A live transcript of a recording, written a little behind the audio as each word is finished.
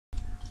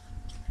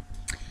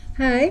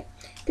Hi,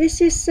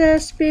 this is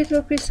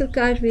Spiritual Crystal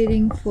Card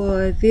reading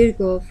for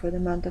Virgo for the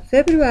month of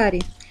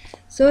February.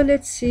 So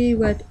let's see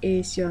what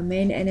is your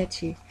main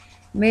energy.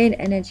 Main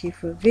energy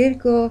for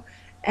Virgo,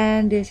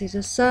 and this is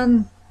a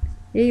sun.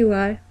 Here you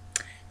are,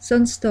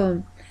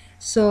 sunstone.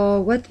 So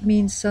what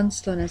means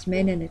sunstone as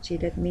main energy?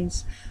 That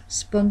means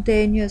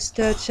spontaneous,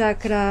 third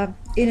chakra,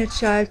 inner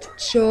child,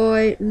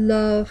 joy,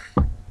 love.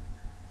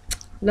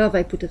 Love,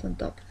 I put it on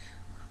top.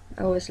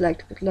 I always like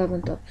to put love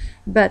on top.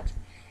 But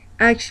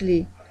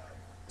actually,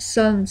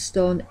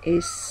 sunstone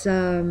is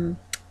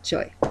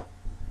joy.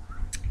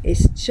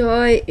 It's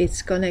joy.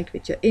 It's connect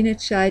with your inner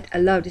child.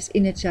 Allow this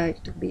inner child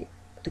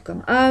to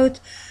come out.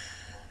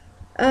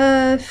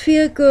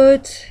 Feel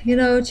good.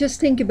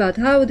 Just think about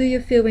how do you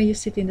feel when you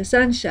sit in the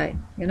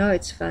sunshine.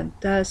 It's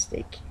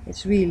fantastic.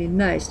 It's really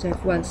nice to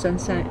have one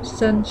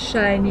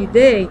sunshiny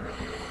day.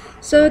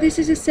 So this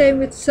is the same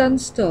with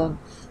sunstone.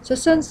 So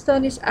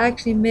sunstone is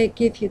actually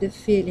give you the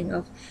feeling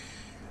of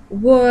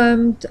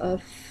warmth,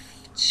 of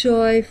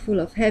joy, full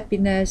of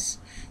happiness.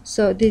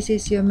 So this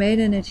is your main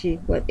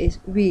energy, what is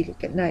really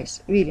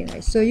nice, really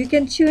nice. So you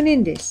can tune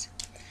in this.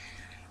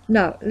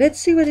 Now let's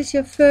see what is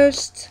your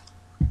the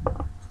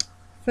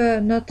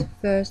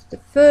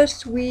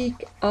first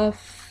week of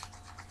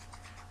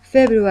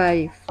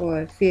February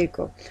for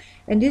Virgo.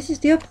 And this is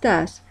the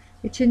Optas.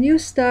 It's a new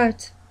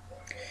start.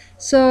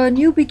 So a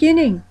new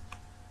beginning.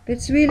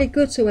 It's really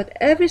good. So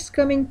whatever is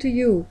coming to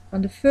you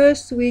on the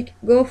first week,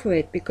 go for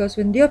it. Because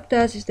when the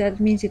Optas is that, it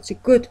means it's a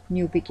good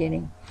new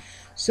beginning.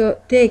 So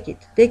take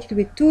it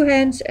with two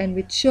hands and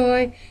with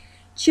joy.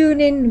 Tune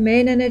in,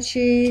 main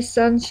energy,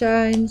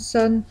 sunshine,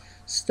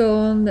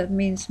 sunstone, that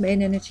means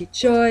main energy,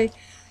 joy.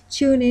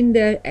 Tune in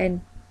there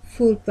and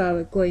full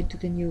power going to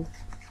the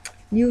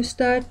new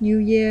start, new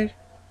year,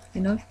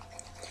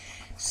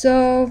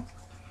 So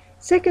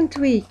second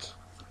week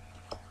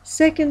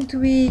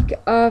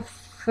of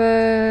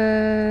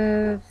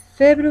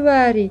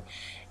February,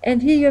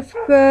 and here you have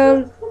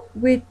pearl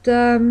with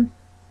rhodonite,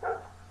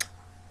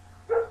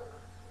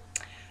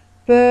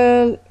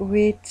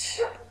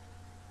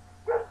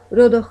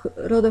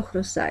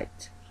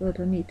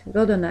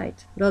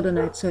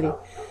 sorry.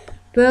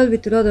 Pearl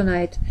with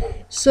rhodonite.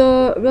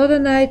 So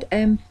rhodonite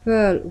and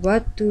pearl,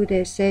 what do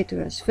they say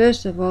to us?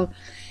 First of all,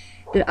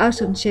 there are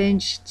some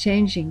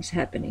changings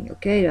happening.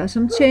 Okay, there are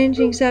some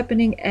changings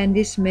happening, and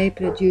this may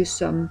produce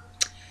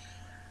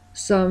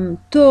some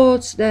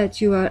thoughts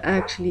that you are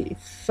actually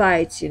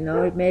fights.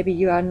 Maybe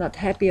you are not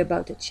happy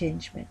about the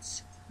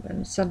changements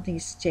when something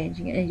is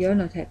changing and you're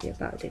not happy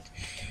about it.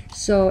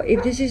 So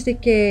if this is the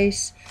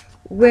case,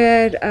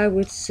 where I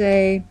would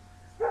say,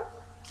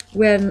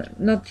 well,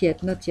 not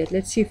yet.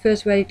 Let's see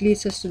first where it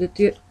leads us to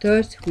the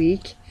third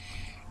week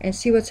and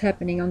see what's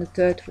happening on the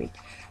third week.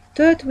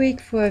 Third week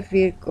for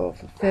Virgo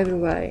for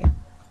February.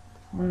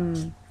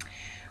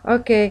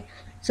 Okay,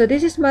 so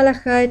this is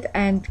malachite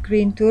and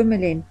green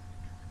tourmaline.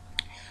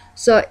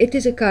 So it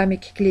is a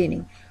karmic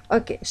cleaning.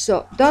 Okay,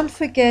 so don't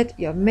forget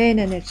your main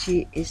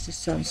energy is the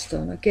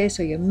sunstone. Okay,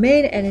 so your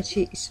main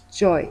energy is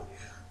joy.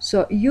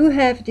 So you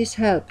have this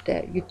help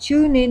there. You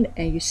tune in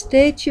and you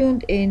stay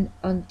tuned in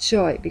on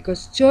joy,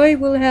 because joy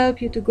will help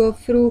you to go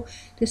through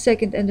the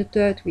second and the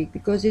third week,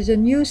 because it's a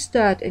new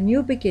start, a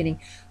new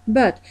beginning.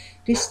 But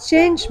these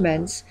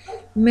changements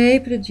may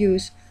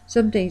produce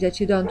some things that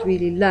you don't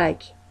really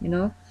like,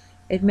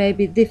 It may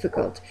be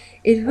difficult.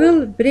 It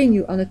will bring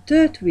you on a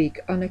third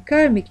week on a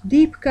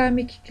deep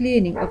karmic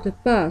cleaning of the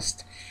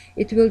past.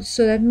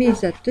 So that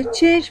means that the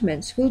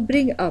changements will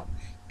bring up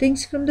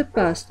things from the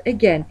past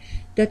again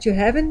that you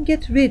haven't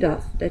get rid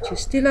of, that you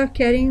still are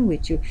carrying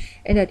with you,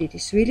 and that it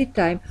is really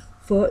time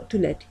to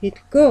let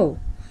it go.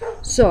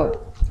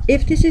 So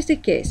if this is the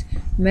case,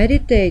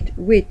 meditate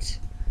with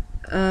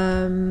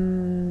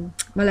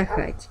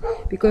malachite,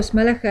 because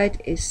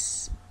malachite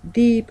is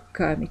deep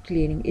karmic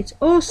cleaning. It's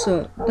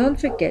also, don't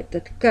forget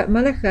that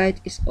malachite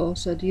is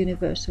also the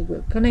universal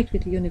will. Connect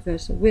with the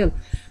universal will.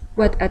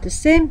 But at the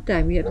same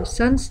time we have the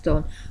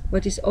sunstone,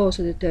 what is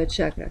also the third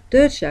chakra.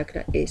 Third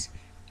chakra is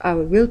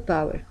our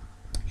willpower.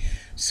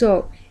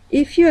 So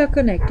if you are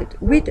connected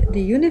with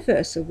the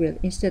universal will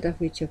instead of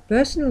with your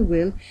personal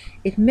will,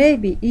 it may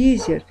be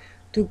easier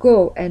to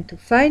go and to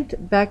find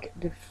back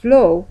the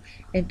flow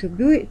and to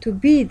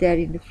be there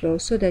in the flow,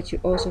 so that you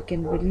also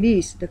can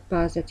release the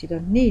past that you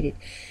don't need it.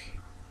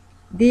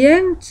 The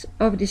end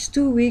of these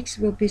 2 weeks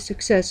will be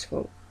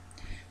successful.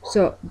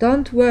 So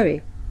don't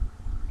worry.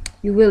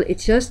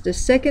 It's just the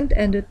second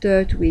and the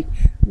third week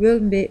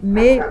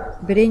may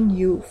bring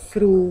you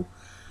through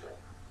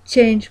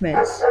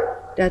changements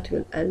that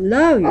will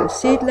allow you,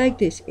 see it like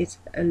this, it's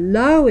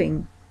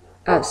allowing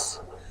us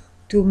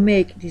to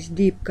make this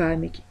deep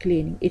karmic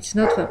cleaning. It's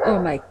not from,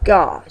 oh my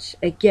gosh,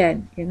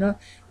 again, No,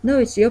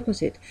 it's the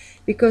opposite.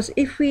 Because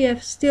if we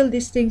have still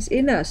these things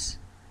in us,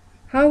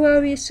 how are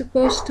we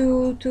supposed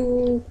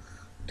to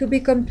be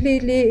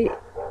completely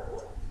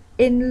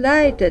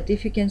enlightened,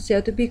 if you can say,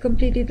 or to be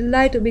completely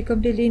light, or be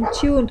completely in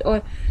tuned,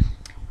 or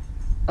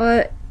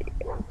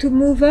to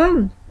move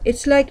on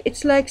It's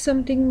like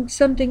something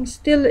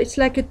still, it's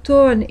like a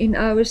thorn in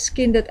our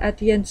skin that at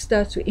the end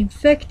starts to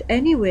infect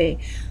anyway,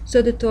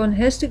 so the thorn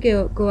has to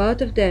go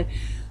out of there.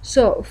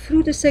 So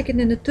through the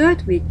second and the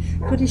third week,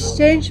 through these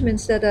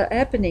changements that are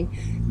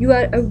happening, you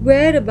are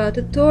aware about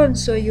the thorn,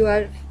 so you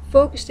are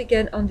focused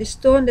again on this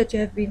thorn that you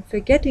have been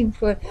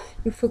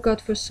you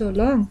forgot for so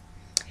long.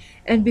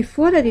 And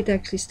before that it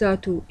actually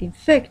starts to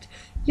infect,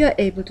 you are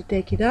able to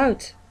take it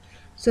out.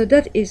 So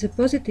that is a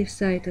positive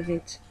side of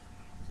it.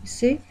 You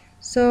see?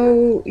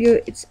 So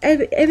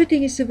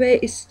everything is the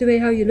way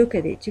how you look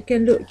at it. You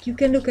can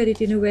look at it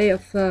in a way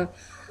of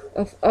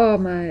oh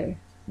my,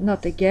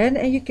 not again,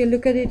 and you can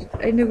look at it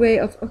in a way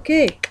of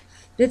okay,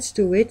 let's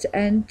do it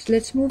and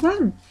let's move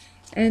on.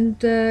 And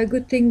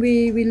good thing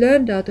we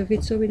learned out of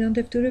it, so we don't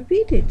have to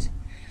repeat it.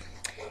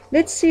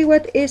 Let's see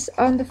what is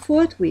on the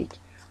fourth week.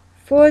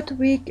 Fourth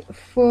week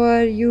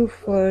for you,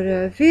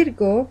 for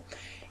Virgo,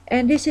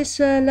 and this is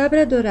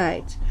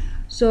Labradorite.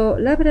 So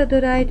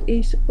Labradorite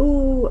is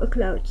a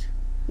cloud.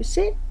 You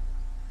see?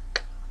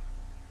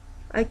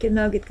 I can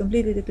now get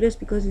completely depressed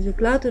because it's a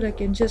cloud, or I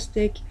can just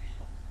take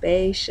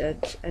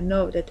patience and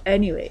know that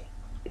anyway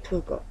it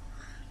will go.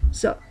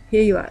 So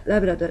here you are,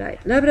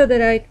 Labradorite.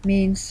 Labradorite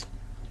means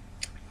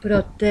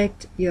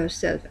protect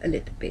yourself a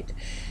little bit.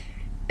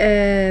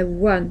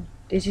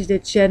 This is the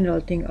general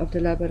thing of the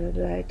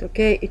Labradorite,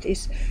 okay? It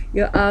is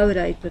your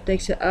aura, it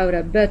protects your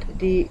aura, but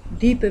the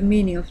deeper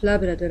meaning of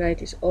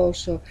Labradorite is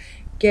also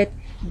get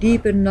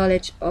deeper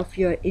knowledge of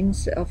your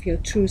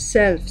true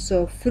self.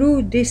 So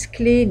through this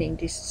cleaning,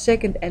 this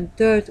second and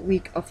third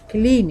week of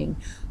cleaning,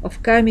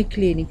 of karmic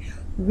cleaning,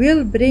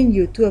 will bring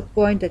you to a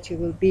point that you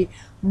will be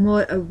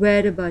more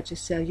aware about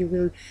yourself. You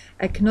will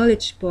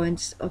acknowledge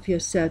points of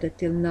yourself that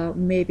till now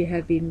maybe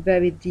have been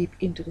very deep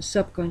into the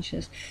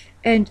subconscious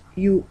and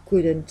you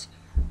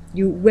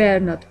were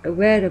not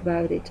aware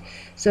about it.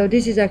 So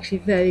this is actually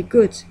very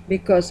good,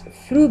 because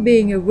through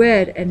being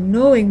aware and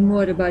knowing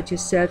more about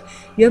yourself,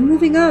 you're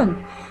moving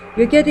on.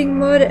 You're getting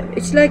more.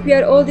 It's like we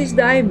are all these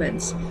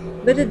diamonds,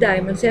 but the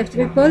diamonds have to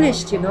be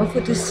polished, you know,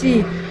 to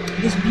see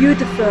this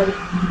beautiful,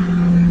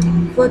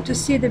 to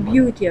see the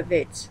beauty of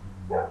it.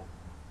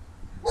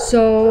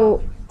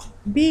 So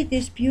be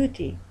this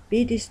beauty,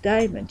 be this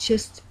diamond,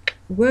 just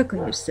work on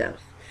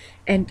yourself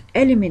and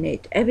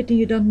eliminate everything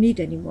you don't need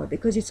anymore,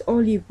 because it's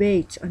only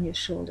weight on your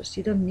shoulders.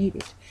 You don't need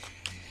it.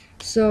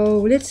 So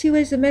let's see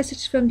what is the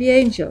message from the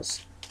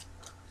angels.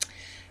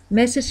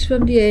 Message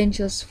from the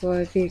angels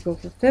for Virgo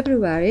for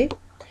February.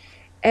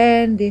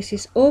 And this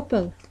is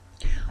Opal.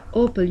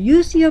 Opal,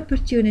 use the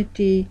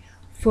opportunity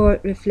for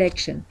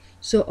reflection.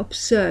 So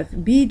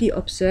observe, be the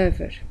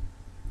observer.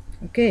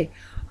 Okay,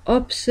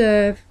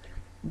 observe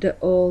the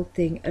whole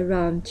thing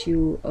around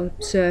you,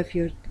 observe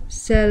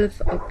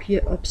yourself,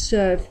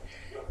 observe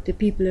the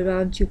people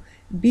around you,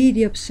 be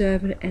the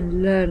observer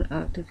and learn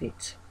out of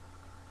it.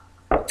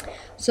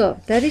 So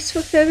that is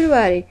for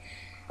February.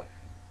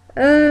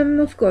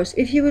 Of course,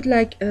 if you would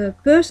like a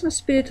personal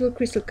spiritual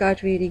crystal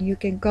card reading, you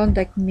can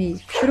contact me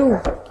through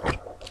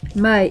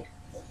my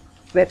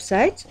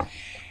website.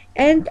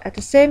 And at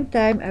the same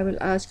time, I will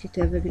ask you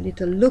to have a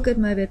little look at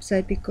my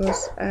website,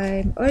 because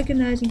I'm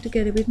organizing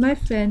together with my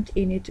friend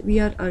in it. We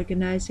are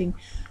organizing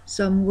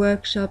some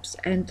workshops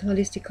and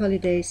holistic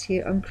holidays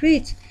here on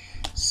Crete.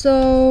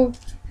 So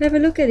have a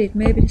look at it.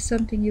 Maybe it's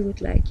something you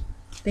would like.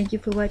 Thank you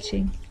for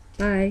watching.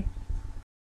 Bye.